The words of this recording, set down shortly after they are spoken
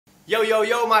Yo yo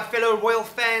yo my fellow royal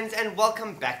fans, and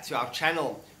welcome back to our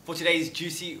channel for today's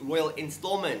juicy royal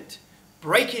installment.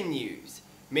 Breaking news: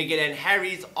 Meghan and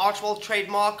Harry's R-e-ject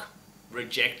trademark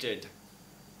rejected.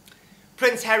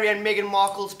 Prince Harry and Meghan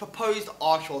Markle's proposed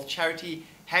R-e-ject charity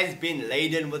has been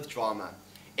laden with drama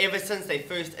ever since they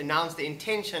first announced their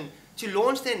intention to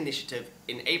launch the initiative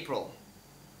in April.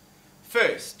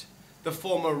 First, the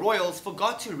former royals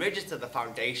forgot to register the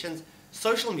foundation's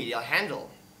social media handle.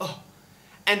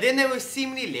 And then they were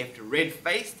seemingly left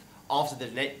red-faced after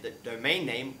the domain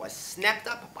name was snapped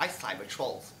up by cyber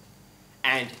trolls.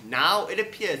 And now it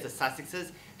appears the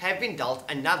Sussexes have been dealt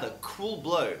another cruel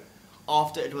blow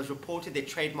after it was reported their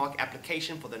trademark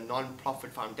application for the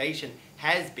non-profit foundation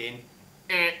has been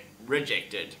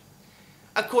rejected.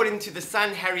 According to The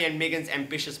Sun, Harry and Meghan's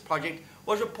ambitious project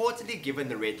was reportedly given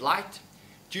the red light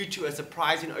due to a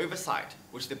surprising oversight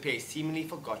which the pair seemingly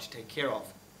forgot to take care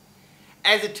of.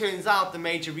 As it turns out, the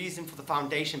major reason for the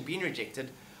foundation being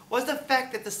rejected was the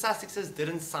fact that the Sussexes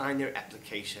didn't sign their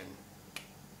application.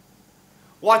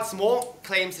 What's more,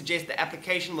 claims suggest the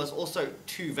application was also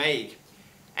too vague,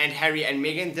 and Harry and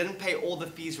Meghan didn't pay all the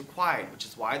fees required, which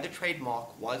is why the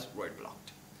trademark was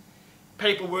roadblocked.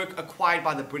 Paperwork acquired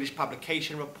by the British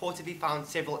publication reportedly found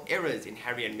several errors in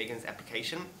Harry and Meghan's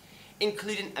application,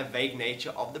 including a vague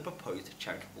nature of the proposed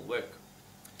charitable work.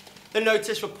 The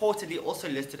notice reportedly also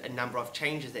listed a number of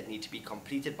changes that need to be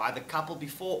completed by the couple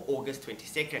before August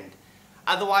 22nd,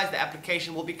 otherwise the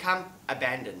application will become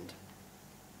abandoned.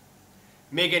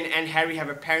 Meghan and Harry have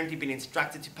apparently been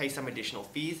instructed to pay some additional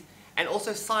fees and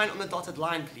also sign on the dotted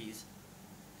line, please,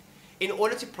 in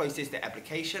order to process their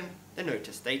application, the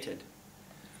notice stated.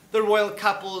 The royal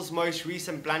couple's most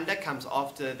recent blunder comes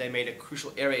after they made a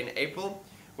crucial error in April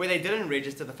where they didn't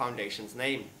register the foundation's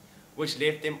name, which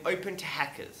left them open to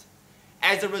hackers.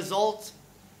 As a result,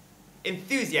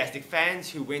 enthusiastic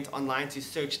fans who went online to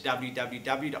search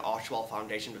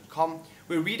www.r-e-foundation.com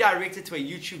were redirected to a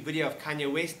YouTube video of Kanye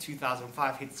West's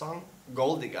 2005 hit song,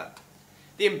 Gold Digger.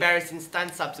 The embarrassing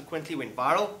stunt subsequently went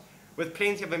viral, with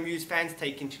plenty of amused fans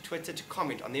taking to Twitter to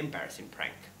comment on the embarrassing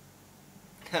prank.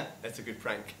 That's a good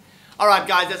prank. Alright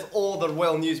guys, that's all the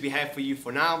royal news we have for you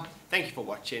for now. Thank you for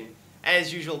watching.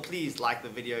 As usual, please like the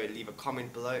video, leave a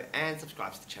comment below, and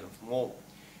subscribe to the channel for more.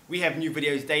 We have new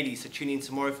videos daily, so tune in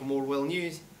tomorrow for more royal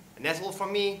news. And that's all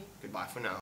from me. Goodbye for now.